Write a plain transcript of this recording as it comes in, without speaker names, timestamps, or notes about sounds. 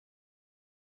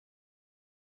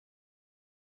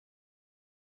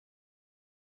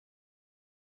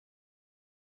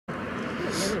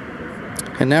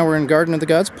And now we're in Garden of the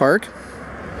Gods Park.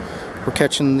 We're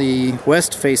catching the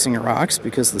west-facing rocks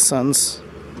because the sun's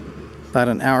about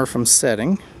an hour from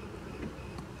setting.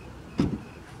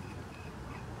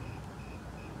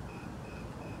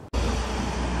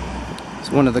 It's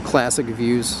one of the classic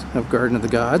views of Garden of the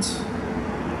Gods.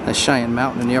 That Cheyenne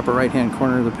Mountain in the upper right-hand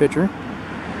corner of the picture.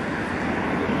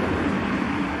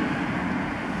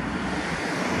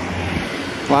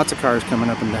 Lots of cars coming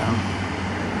up and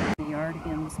down. The yard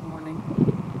again this morning.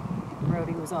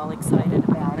 Brody was all excited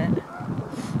about it.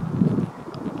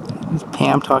 There's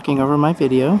Pam talking over my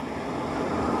video.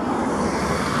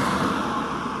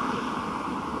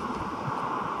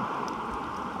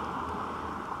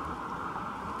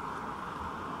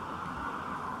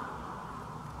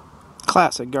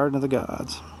 Classic Garden of the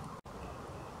Gods.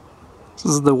 This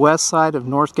is the west side of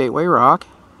North Gateway Rock,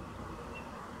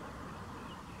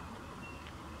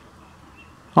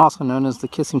 also known as the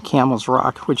Kissing Camels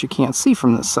Rock, which you can't see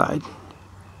from this side.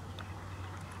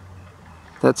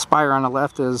 That spire on the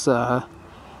left is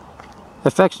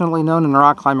affectionately known in the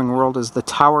rock climbing world as the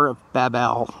Tower of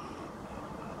Babel.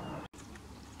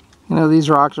 You know, these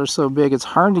rocks are so big it's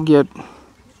hard to get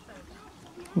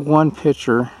one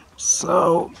picture,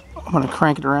 so I'm going to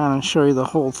crank it around and show you the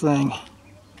whole thing.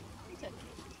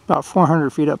 About 400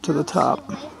 feet up to the top.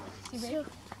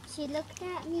 She looked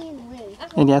at me and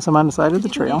winked. And yes, I'm on the side of the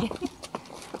trail.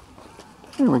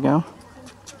 There we go.